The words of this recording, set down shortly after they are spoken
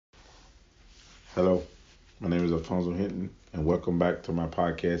Hello, my name is Alfonso Hinton, and welcome back to my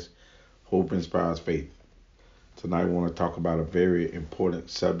podcast, Hope Inspires Faith. Tonight, I want to talk about a very important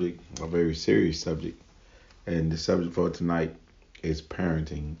subject, a very serious subject, and the subject for tonight is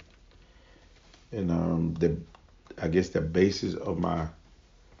parenting. And I guess the basis of my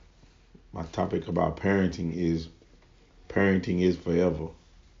topic about parenting is forever.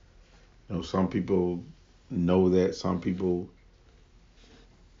 Some people know that, some people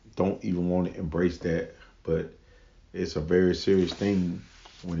don't even want to embrace that, but it's a very serious thing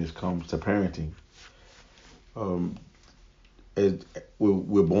when it comes to parenting. Um, as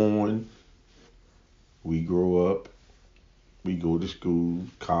we're born, we grow up, we go to school,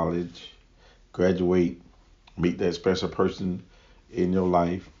 college, graduate, meet that special person in your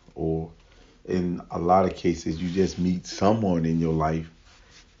life, or in a lot of cases, you just meet someone in your life,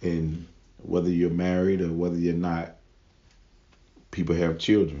 and whether you're married or whether you're not, people have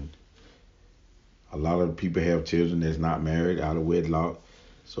children. A lot of people have children that's not married, out of wedlock.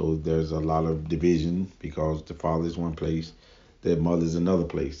 So there's a lot of division because the father's one place, the mother's another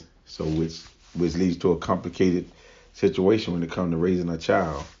place. So which leads to a complicated situation when it comes to raising a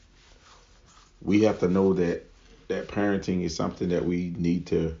child. We have to know that parenting is something that we need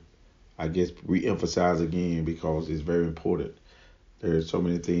to, I guess, re-emphasize again because it's very important. There's so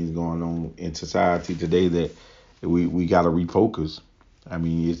many things going on in society today that we got to refocus. I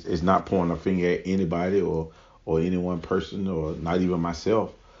mean, it's not pointing a finger at anybody or any one person or not even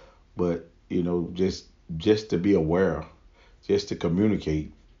myself, but just to be aware, just to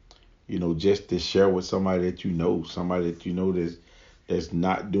communicate, just to share with somebody that you know that's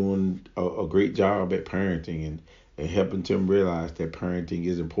not doing a great job at parenting and helping them realize that parenting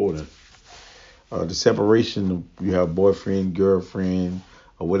is important. The separation, you have boyfriend, girlfriend,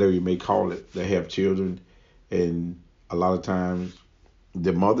 or whatever you may call it, they have children, and a lot of times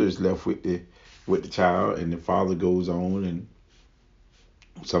the mother is left with the child, and the father goes on and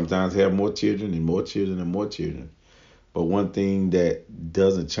sometimes have more children and more children and more children. But one thing that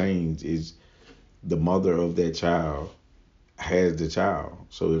doesn't change is the mother of that child has the child.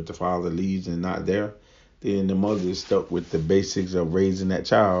 So if the father leaves and not there, then the mother is stuck with the basics of raising that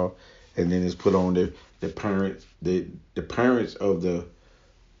child, and then it's put on the parents the parents of the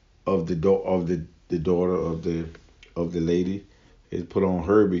daughter of the lady is put on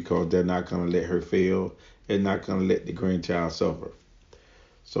her because they're not gonna let her fail and not gonna let the grandchild suffer.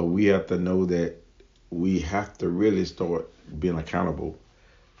 So we have to know that we have to really start being accountable,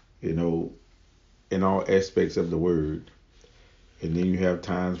 you know, in all aspects of the word. And then you have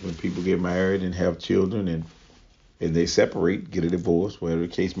times when people get married and have children and they separate, get a divorce, whatever the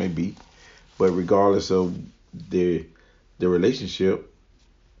case may be. But regardless of the the relationship,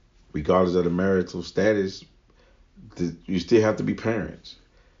 regardless of the marital status, you still have to be parents.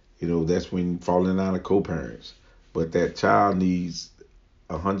 That's when falling out of co-parents. But that child needs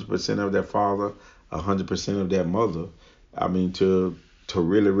 100% of their father, 100% of their mother. I mean, to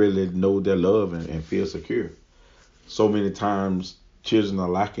really, really know their love and feel secure. So many times, children are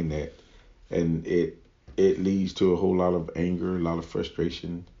lacking that, and it leads to a whole lot of anger, a lot of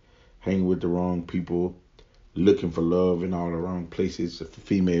frustration, hanging with the wrong people, looking for love in all the wrong places. For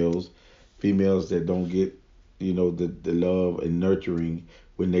females that don't get the love and nurturing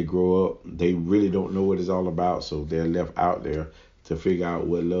when they grow up, they really don't know what it's all about, so they're left out there to figure out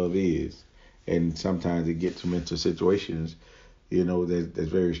what love is. And sometimes it gets them into situations that's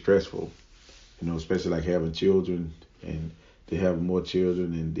very stressful, especially like having children and to have more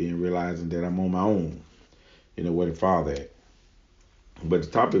children and then realizing that I'm on my own, where the father at. But the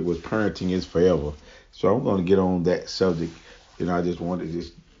topic was parenting is forever. So I'm going to get on that subject. I just wanted to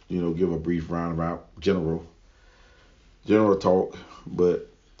just, give a brief roundabout general talk. But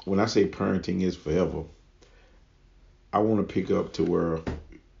when I say parenting is forever, I want to pick up to where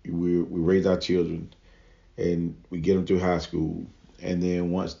we raise our children and we get them through high school. And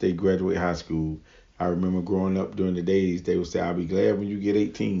then once they graduate high school, I remember growing up during the days, they would say, I'll be glad when you get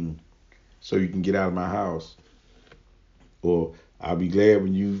 18 so you can get out of my house. Or I'll be glad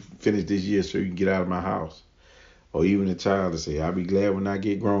when you finish this year so you can get out of my house. Or even a child to say, I'll be glad when I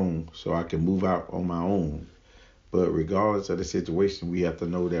get grown so I can move out on my own. But regardless of the situation, we have to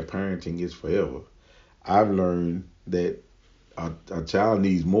know that parenting is forever. I've learned that a child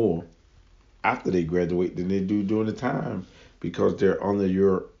needs more after they graduate than they do during the time because they're under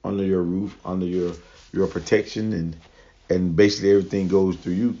your roof, under your protection, and basically everything goes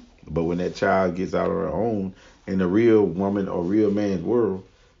through you. But when that child gets out on their own in the real woman or real man's world,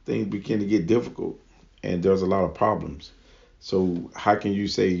 things begin to get difficult and there's a lot of problems. So how can you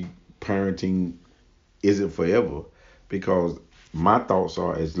say parenting isn't forever? Because my thoughts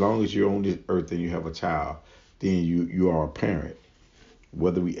are, as long as you're on this earth and you have a child, then you are a parent.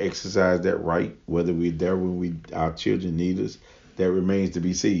 Whether we exercise that right, whether we're there when our children need us, that remains to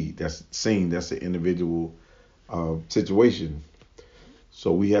be seen. That's an individual situation.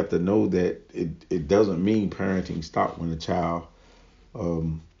 So we have to know that it doesn't mean parenting stop when a child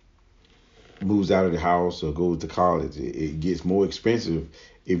um, moves out of the house or goes to college. It gets more expensive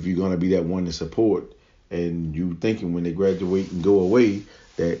if you're going to be that one to support. And you thinking when they graduate and go away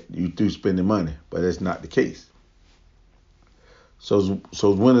that you through spending money, but that's not the case. So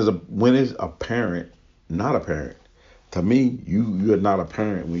when is a parent not a parent? To me, you're not a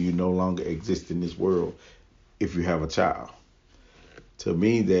parent when you no longer exist in this world if you have a child. To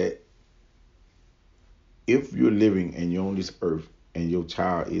me, that if you're living and you're on this earth and your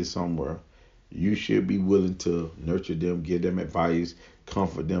child is somewhere, you should be willing to nurture them, give them advice,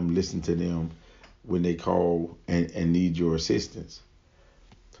 comfort them, listen to them when they call and need your assistance.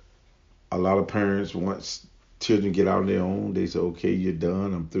 A lot of parents, once children get out on their own, they say, okay, you're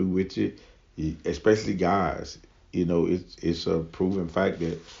done, I'm through with you. Especially guys. It's a proven fact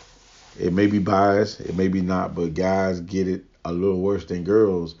that it may be biased, it may be not, but guys get it a little worse than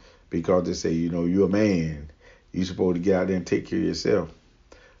girls because they say, you're a man. You're supposed to get out there and take care of yourself.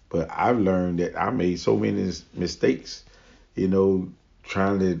 But I've learned that I made so many mistakes,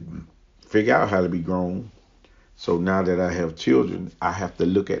 trying to figure out how to be grown. So now that I have children, I have to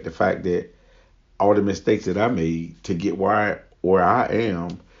look at the fact that all the mistakes that I made to get where I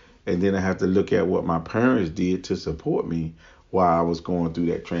am, and then I have to look at what my parents did to support me while I was going through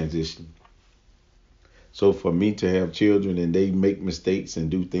that transition. So for me to have children and they make mistakes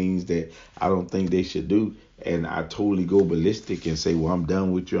and do things that I don't think they should do, and I totally go ballistic and say, well, I'm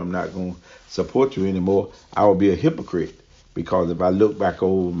done with you, I'm not going to support you anymore, I would be a hypocrite. Because if I look back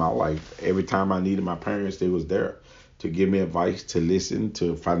over my life, every time I needed my parents, they was there to give me advice, to listen,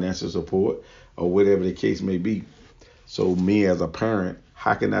 to financial support, or whatever the case may be. So me as a parent,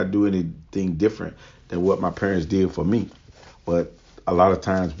 how can I do anything different than what my parents did for me? But a lot of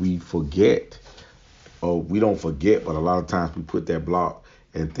times we forget, or we don't forget, but a lot of times we put that block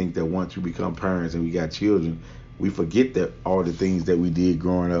and think that once we become parents and we got children, we forget that all the things that we did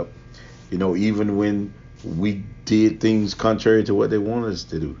growing up. Even when we did things contrary to what they wanted us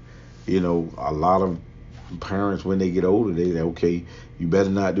to do. A lot of parents, when they get older, they say, okay, you better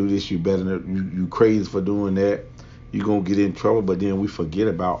not do this, you better not, you crazy for doing that, you're going to get in trouble. But then we forget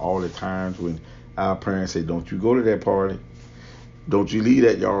about all the times when our parents say, don't you go to that party, don't you leave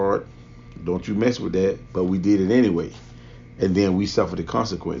that yard, don't you mess with that, but we did it anyway. And then we suffer the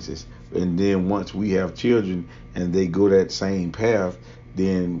consequences. And then once we have children and they go that same path,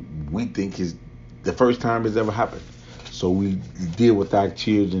 then we think it's the first time it's ever happened. So we deal with our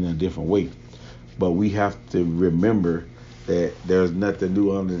children in a different way. But we have to remember that there's nothing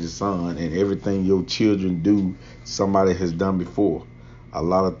new under the sun, and everything your children do, somebody has done before. A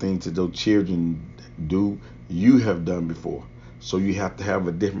lot of things that your children do, you have done before. So you have to have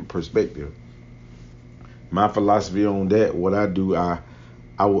a different perspective. My philosophy on that, what I do, I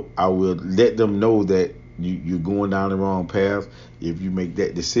will let them know that you're going down the wrong path. If you make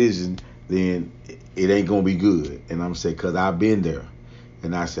that decision, then it ain't gonna be good. And I'm saying, cause I've been there,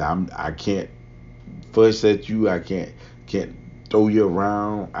 and I say I can't fuss at you. I can't throw you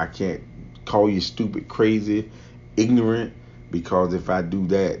around. I can't call you stupid, crazy, ignorant. Because if I do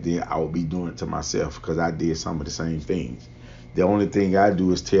that, then I will be doing it to myself. Because I did some of the same things. The only thing I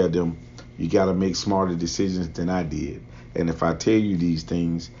do is tell them you got to make smarter decisions than I did. And if I tell you these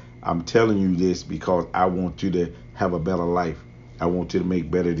things, I'm telling you this because I want you to have a better life. I want you to make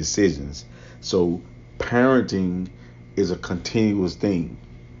better decisions. So parenting is a continuous thing.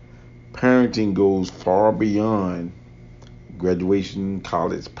 Parenting goes far beyond graduation,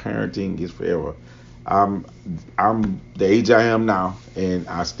 college. Parenting is forever. I'm I'm the age I am now, and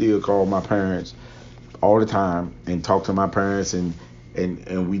I still call my parents all the time and talk to my parents, and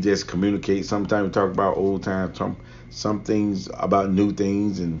we just communicate. Sometimes we talk about old times, some things about new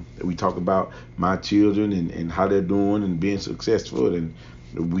things, and we talk about my children and how they're doing and being successful, and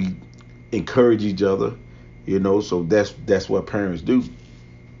we encourage each other. So that's what parents do.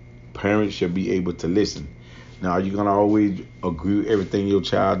 Parents should be able to listen. Now, are you gonna always agree with everything your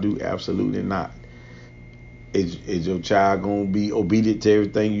child do? Absolutely not. Is your child gonna be obedient to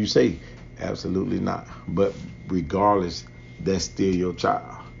everything you say? Absolutely not. But regardless, that's still your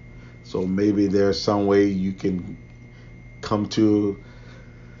child. So maybe there's some way you can come to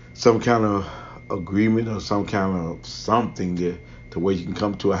some kind of agreement or some kind of something to where you can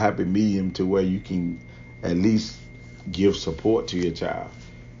come to a happy medium to where you can at least give support to your child.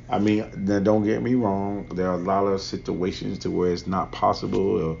 I mean, now don't get me wrong. There are a lot of situations to where it's not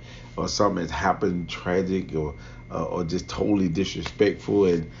possible, or something has happened tragic, or just totally disrespectful,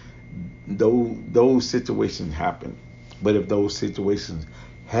 and those situations happen. But if those situations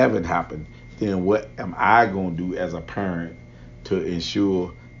haven't happened, then what am I going to do as a parent to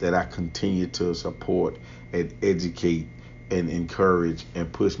ensure that I continue to support and educate and encourage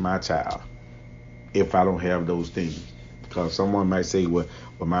and push my child if I don't have those things? Because someone might say, well,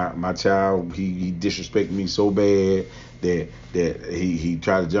 my child, he disrespected me so bad that he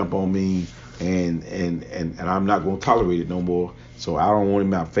tried to jump on me, and I'm not going to tolerate it no more. So I don't want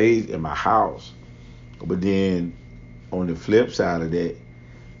him in my face in my house. But then on the flip side of that,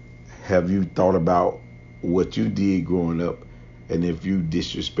 have you thought about what you did growing up, and if you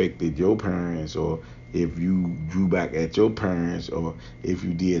disrespected your parents, or if you drew back at your parents, or if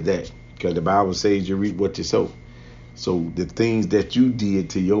you did that? Because the Bible says you reap what you sow. So the things that you did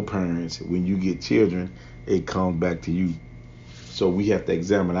to your parents, when you get children, it comes back to you. So we have to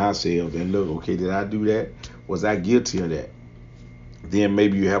examine ourselves and look, okay, did I do that? Was I guilty of that? Then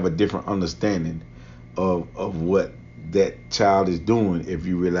maybe you have a different understanding of what that child is doing if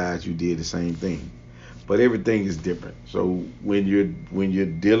you realize you did the same thing. But everything is different. So when you're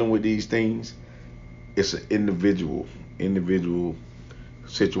dealing with these things, it's an individual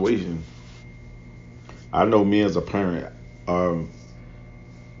situation. I know me as a parent, um,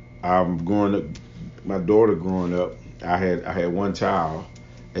 I'm growing up. My daughter growing up, I had one child,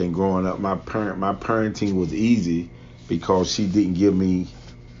 and growing up, my parenting was easy because she didn't give me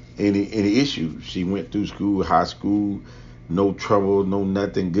any issues. She went through school, high school, no trouble, no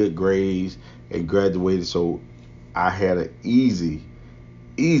nothing, good grades, and graduated. So I had an easy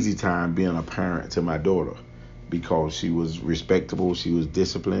time being a parent to my daughter because she was respectable, she was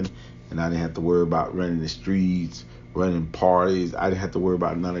disciplined, and I didn't have to worry about running the streets, running parties. I didn't have to worry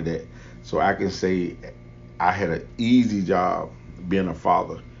about none of that. So I can say I had an easy job being a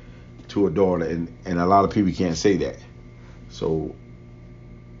father to a daughter, and a lot of people can't say that. So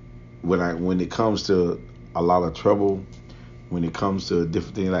when it comes to a lot of trouble, when it comes to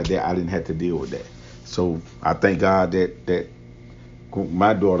different things like that, I didn't have to deal with that. So I thank God that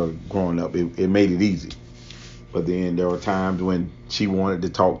my daughter growing up, it made it easy. But then there were times when she wanted to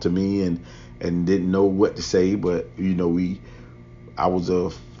talk to me and didn't know what to say. But I was a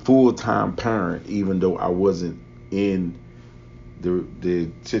full time parent, even though I wasn't in the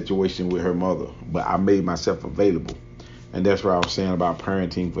situation with her mother. But I made myself available, and that's what I was saying about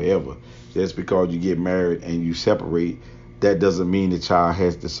parenting forever. Just because you get married and you separate, that doesn't mean the child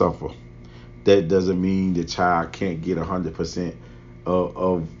has to suffer. That doesn't mean the child can't get 100%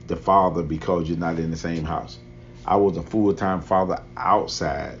 of the father because you're not in the same house. I was a full-time father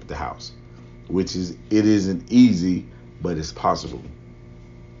outside the house, it isn't easy, but it's possible.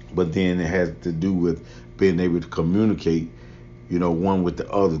 But then it has to do with being able to communicate, one with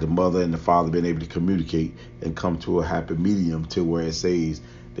the other, the mother and the father being able to communicate and come to a happy medium to where it says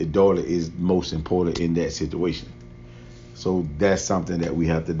the daughter is most important in that situation. So that's something that we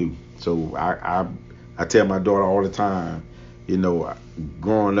have to do. So I tell my daughter all the time,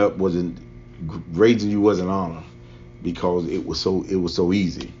 growing up wasn't raising you wasn't honor because it was so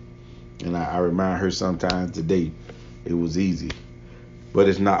easy. And I remind her sometimes today it was easy. But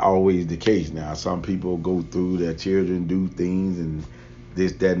it's not always the case now. Some people go through, their children do things and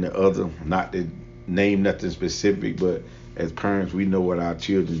this, that, and the other. Not to name nothing specific, but as parents, we know what our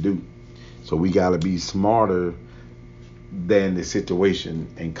children do. So we got to be smarter than the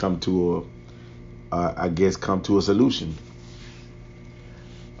situation and come to a solution.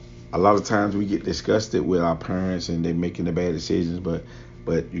 A lot of times we get disgusted with our parents and they're making the bad decisions, but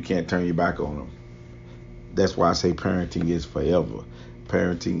you can't turn your back on them. That's why I say parenting is forever.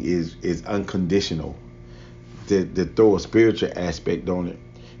 Parenting is unconditional. To throw a spiritual aspect on it,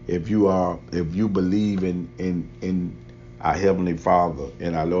 if you believe in our Heavenly Father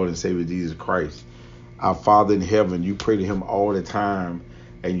and our Lord and Savior Jesus Christ, our Father in heaven, you pray to Him all the time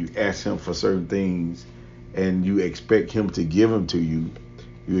and you ask Him for certain things and you expect Him to give them to you.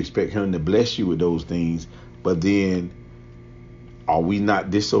 You expect Him to bless you with those things, but then are we not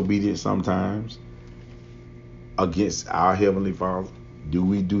disobedient sometimes against our Heavenly Father? Do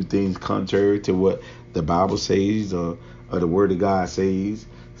we do things contrary to what the Bible says or the Word of God says?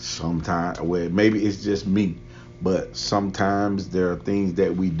 Sometimes, well, maybe it's just me, but sometimes there are things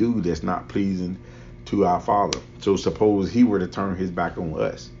that we do that's not pleasing to our Father. So suppose He were to turn His back on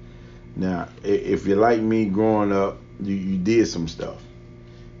us. Now, if you're like me growing up, you did some stuff.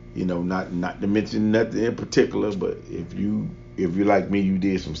 Not to mention nothing in particular, but if you're like me, you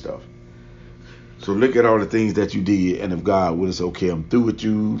did some stuff. So look at all the things that you did, and if God would have said, okay, I'm through with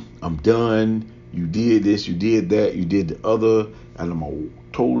you, I'm done, you did this, you did that, you did the other, and I'm going to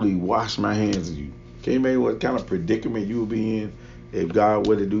totally wash my hands of you. Can you imagine what kind of predicament you would be in if God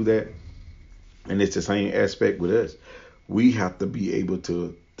were to do that? And it's the same aspect with us. We have to be able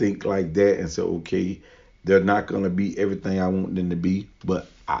to think like that and say, okay, they're not going to be everything I want them to be, but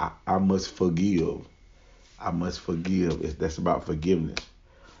I must forgive. I must forgive. That's about forgiveness.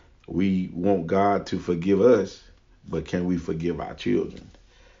 We want God to forgive us, but can we forgive our children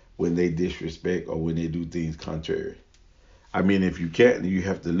when they disrespect or when they do things contrary? I mean, if you can't, you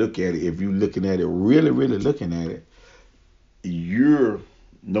have to look at it. If you're looking at it, really, really looking at it, you're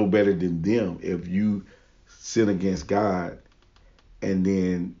no better than them if you sin against God and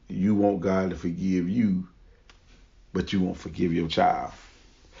then you want God to forgive you, but you won't forgive your child.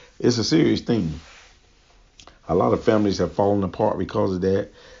 It's a serious thing. A lot of families have fallen apart because of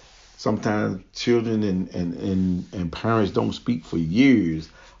that. Sometimes children and parents don't speak for years,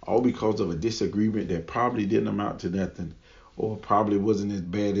 all because of a disagreement that probably didn't amount to nothing, or probably wasn't as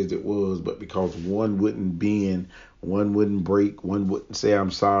bad as it was, but because one wouldn't bend, one wouldn't break, one wouldn't say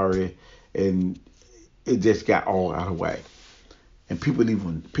I'm sorry, and it just got all out of whack. And people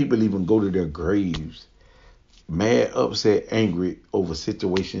even go to their graves mad, upset, angry over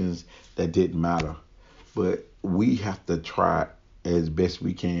situations that didn't matter. But we have to try as best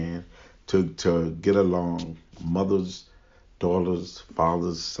we can to get along. Mothers, daughters,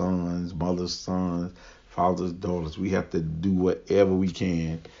 fathers, sons, mothers, sons, fathers, daughters. We have to do whatever we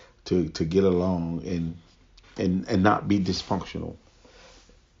can to get along and not be dysfunctional.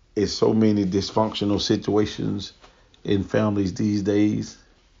 It's so many dysfunctional situations in families these days.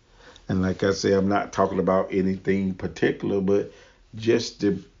 And like I said, I'm not talking about anything particular, but just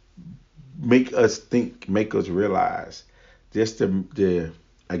to make us think, make us realize, just to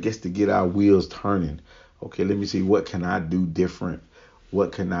I guess to get our wheels turning. Okay, let me see, what can I do different?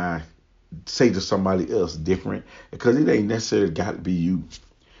 What can I say to somebody else different? Because it ain't necessarily got to be you.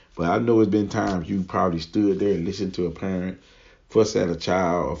 But I know it's been times you probably stood there and listened to a parent fuss at a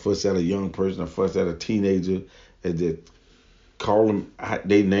child, or fuss at a young person, or fuss at a teenager, and that call them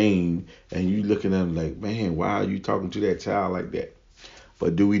their name, and you looking at them like, man, why are you talking to that child like that?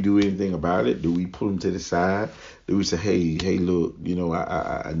 But do we do anything about it? Do we pull them to the side? Do we say, hey, look,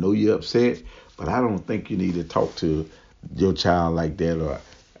 I know you're upset, but I don't think you need to talk to your child like that, or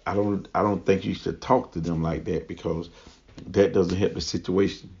I don't think you should talk to them like that, because that doesn't help the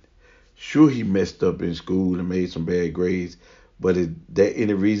situation. Sure, he messed up in school and made some bad grades, but is that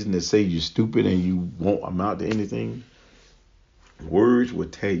any reason to say you're stupid and you won't amount to anything? Words will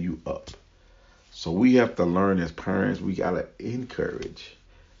tear you up. So we have to learn as parents, we got to encourage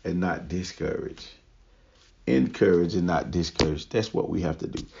and not discourage. Encourage and not discourage. That's what we have to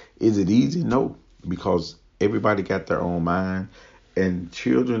do. Is it easy? No, because everybody got their own mind, and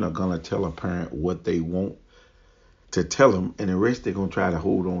children are going to tell a parent what they want to tell them, and the rest they're going to try to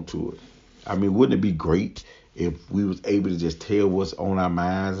hold on to it. I mean, wouldn't it be great if we was able to just tell what's on our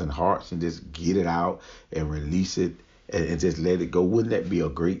minds and hearts and just get it out and release it and just let it go? Wouldn't that be a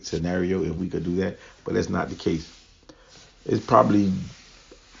great scenario if we could do that? But that's not the case. It's probably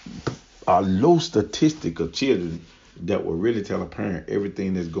a low statistic of children that will really tell a parent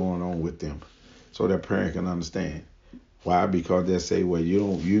everything that's going on with them, so that parent can understand. Why? Because they say, well,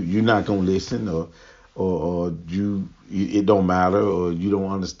 you're not gonna listen, or it don't matter, or you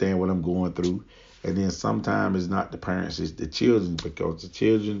don't understand what I'm going through. And then sometimes it's not the parents, it's the children, because the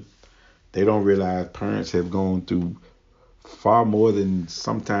children, they don't realize parents have gone through far more than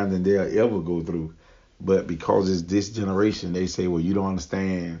sometimes than they'll ever go through. But because it's this generation, they say, well, you don't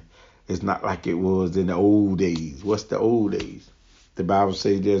understand. It's not like it was in the old days. What's the old days? The Bible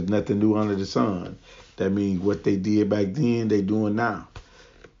says there's nothing new under the sun. That means what they did back then, they doing now.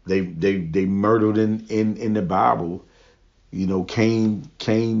 They murdered in the Bible.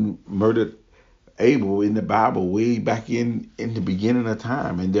 Cain murdered Abel in the Bible way back in the beginning of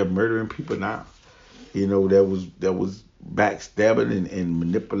time, and they're murdering people now. That was backstabbing and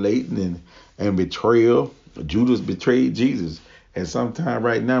manipulating and betrayal. Judas betrayed Jesus. And sometimes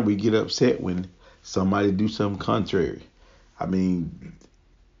right now we get upset when somebody do something contrary. I mean,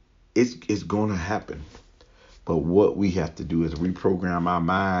 it's going to happen. But what we have to do is reprogram our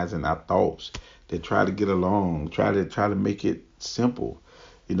minds and our thoughts to try to get along, try to make it simple.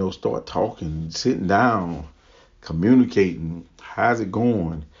 Start talking, sitting down, communicating. How's it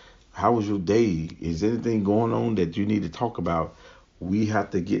going? How was your day? Is anything going on that you need to talk about? We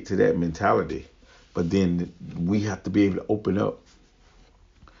have to get to that mentality. But then we have to be able to open up.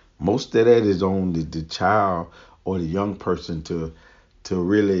 Most of that is on the child or the young person to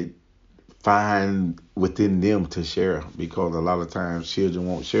really find within them to share, because a lot of times children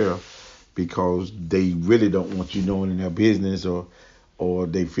won't share because they really don't want you knowing in their business, or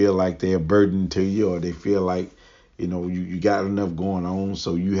they feel like they're a burden to you, or they feel like you got enough going on,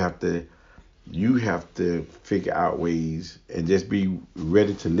 so you have to figure out ways and just be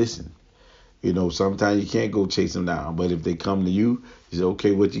ready to listen. Sometimes you can't go chase them down, but if they come to you, you say,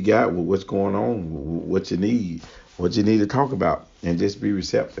 okay, what you got? What's going on? What you need to talk about, and just be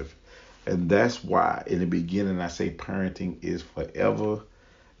receptive. And that's why in the beginning I say parenting is forever,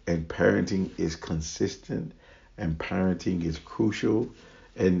 and parenting is consistent, and parenting is crucial.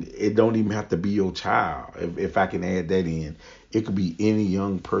 And it don't even have to be your child. If I can add that in, it could be any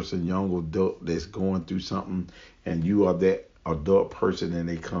young person, young adult that's going through something, and you are that adult person, and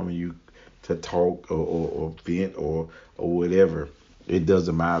they come to you to talk or vent or whatever. It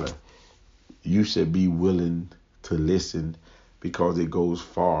doesn't matter. You should be willing to listen, because it goes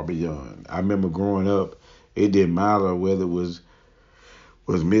far beyond. I remember growing up, it didn't matter whether it was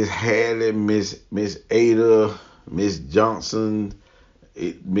Miss Hadley, Miss Ada, Miss Johnson,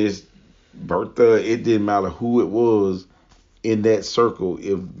 Miss Bertha. It didn't matter who it was in that circle.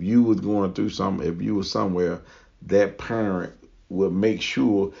 If you was going through something, if you was somewhere, that parent would make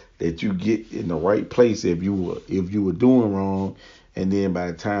sure that you get in the right place if you were doing wrong. And then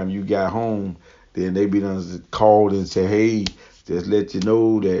by the time you got home, then they be done called and say, hey, just let you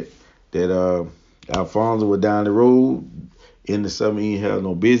know that Alfonso was down the road in the summer. He ain't had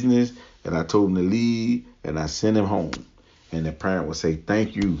no business, and I told him to leave, and I sent him home. And the parent would say,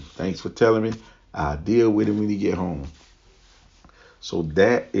 thank you, thanks for telling me. I'll deal with him when he get home. So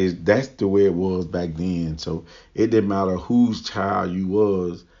that's the way it was back then. So it didn't matter whose child you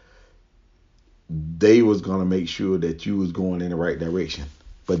was, they was gonna make sure that you was going in the right direction.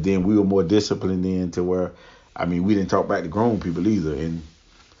 But then we were more disciplined then, to where, we didn't talk back to grown people either. And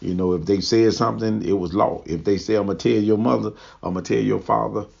if they said something, it was law. If they say, I'm gonna tell your mother, I'm gonna tell your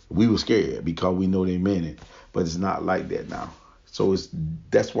father, we were scared because we know they meant it. But it's not like that now. So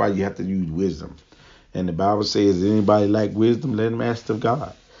that's why you have to use wisdom. And the Bible says, anybody like wisdom, let him ask of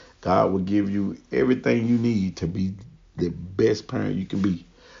God. God will give you everything you need to be the best parent you can be.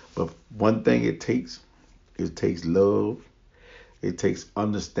 But one thing it takes love. It takes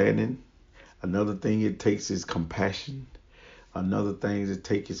understanding. Another thing it takes is compassion. Another thing it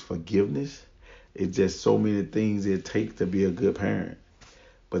takes is forgiveness. It's just so many things it takes to be a good parent.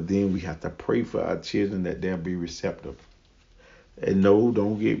 But then we have to pray for our children that they'll be receptive. And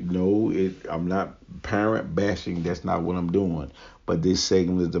I'm not parent bashing. That's not what I'm doing. But this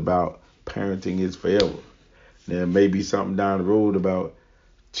segment is about parenting is forever. There may be something down the road about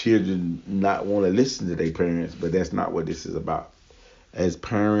children not want to listen to their parents, but that's not what this is about. As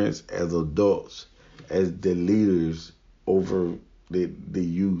parents, as adults, as the leaders over the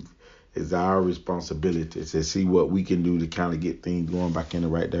youth, it's our responsibility to see what we can do to kind of get things going back in the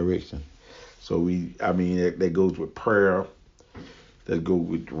right direction. So that goes with prayer, that goes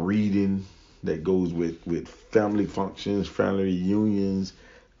with reading, that goes with family functions, family reunions,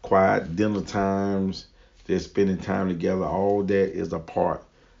 quiet dinner times, just spending time together. All that is a part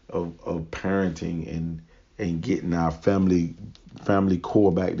of parenting and getting our family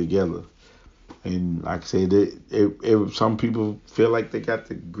core back together. And like I said, some people feel like they got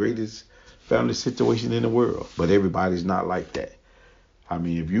the greatest family situation in the world, but everybody's not like that.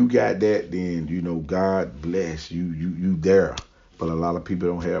 If you got that, then God bless you. You there, but a lot of people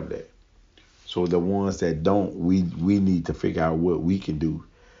don't have that. So the ones that don't, we need to figure out what we can do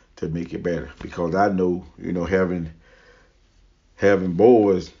to make it better. Because I know, having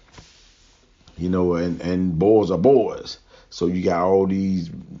boys, and boys are boys. So you got all these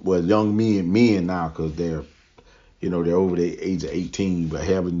young men now, because they're over the age of 18, but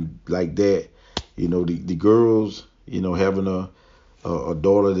having like that, the girls, having a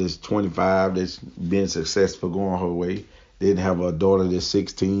daughter that's 25 that's been successful going her way, then have a daughter that's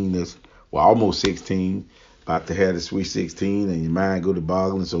 16 that's almost 16, about to have the sweet 16, and your mind go to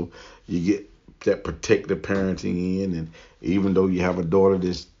boggling. So you get that protective parenting in, and even though you have a daughter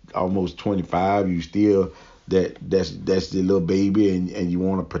that's almost 25, you still that's the little baby, and you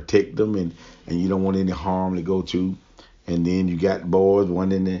want to protect them, and you don't want any harm to go to. And then you got boys,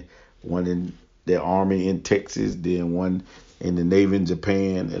 one in the army in Texas, then one in the Navy in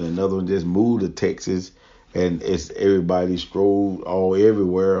Japan, and another one just moved to Texas, and it's everybody strolled all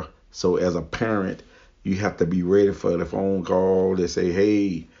everywhere. So as a parent, you have to be ready for the phone call that say,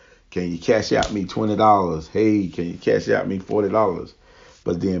 hey, can you cash out me $20? Hey, can you cash out me $40?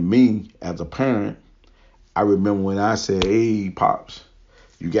 But then me, as a parent, I remember when I said, hey, Pops,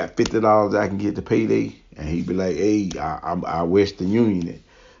 you got $50 I can get to payday? And he'd be like, hey, I Western Union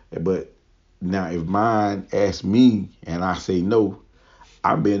it. But Now, if mine asks me and I say no,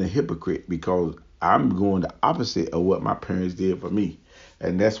 I'm being a hypocrite because I'm going the opposite of what my parents did for me.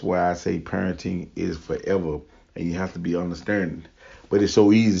 And that's why I say parenting is forever and you have to be understanding. But it's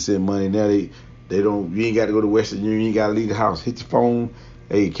so easy to send money now. They don't, you ain't got to go to Western Union, you ain't got to leave the house. Hit your phone,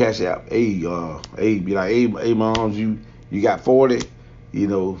 hey, cash out, hey, be like, hey, moms, you got 40,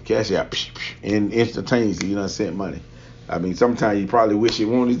 cash out, and instantaneously, sent money. I mean, sometimes you probably wish it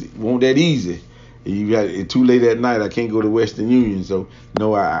won't that easy. You got it too late at night. I can't go to Western Union, so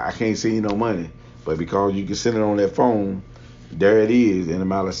no, I can't send you no money. But because you can send it on that phone, there it is in a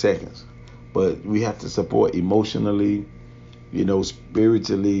matter of seconds. But we have to support emotionally,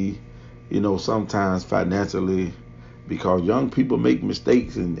 spiritually, sometimes financially, because young people make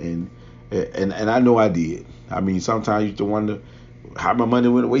mistakes, and I know I did. I mean, sometimes you used to wonder how my money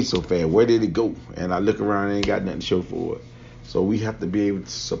went away so fast. Where did it go? And I look around and ain't got nothing to show for it. So we have to be able to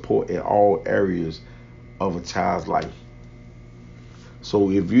support in all areas of a child's life. So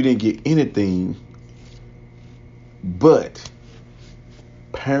if you didn't get anything, but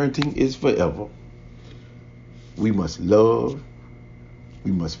parenting is forever, we must love,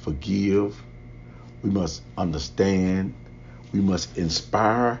 we must forgive, we must understand, we must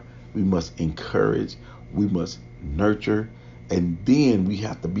inspire, we must encourage, we must nurture, and then we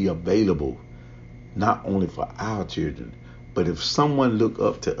have to be available not only for our children, but if someone look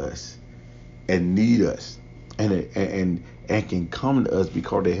up to us and need us and can come to us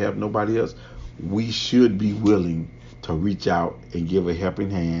because they have nobody else, we should be willing to reach out and give a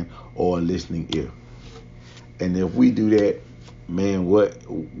helping hand or a listening ear. And if we do that, man, what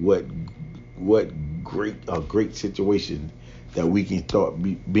great situation that we can start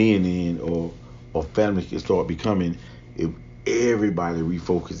being in, or families can start becoming if everybody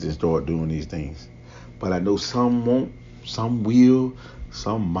refocus and start doing these things. But I know some won't, some will,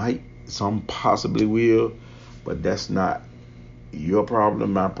 some might, some possibly will, but that's not your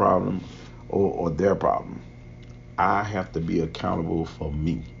problem, my problem, or their problem. I have to be accountable for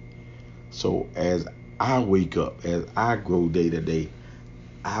me. So as I wake up, as I grow day to day,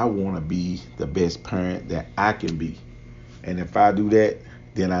 I want to be the best parent that I can be. And if I do that,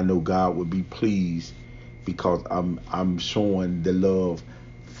 then I know God will be pleased because I'm showing the love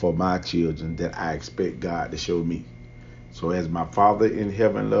for my children that I expect God to show me. So as my Father in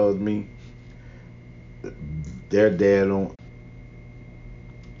heaven loves me, their dad on.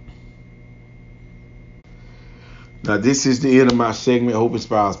 Now this is the end of my segment, Hope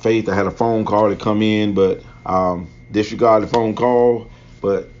Inspires Faith. I had a phone call to come in, but disregard the phone call.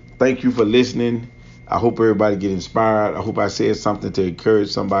 But thank you for listening. I hope everybody get inspired. I hope I said something to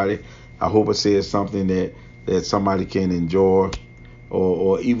encourage somebody. I hope I said something that somebody can enjoy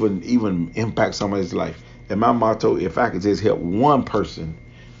or even impact somebody's life. And my motto, if I could just help one person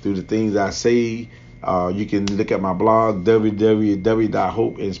through the things I say, you can look at my blog,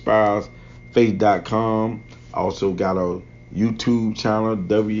 www.hopeinspiresfaith.com. I also got a YouTube channel,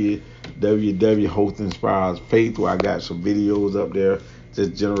 www.Hope Inspires Faith, where I got some videos up there,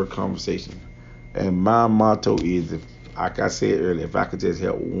 just general conversation. And my motto is, like I said earlier, if I could just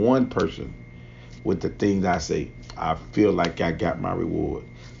help one person with the things I say, I feel like I got my reward.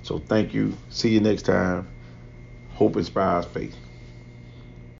 So thank you. See you next time. Hope Inspires Faith.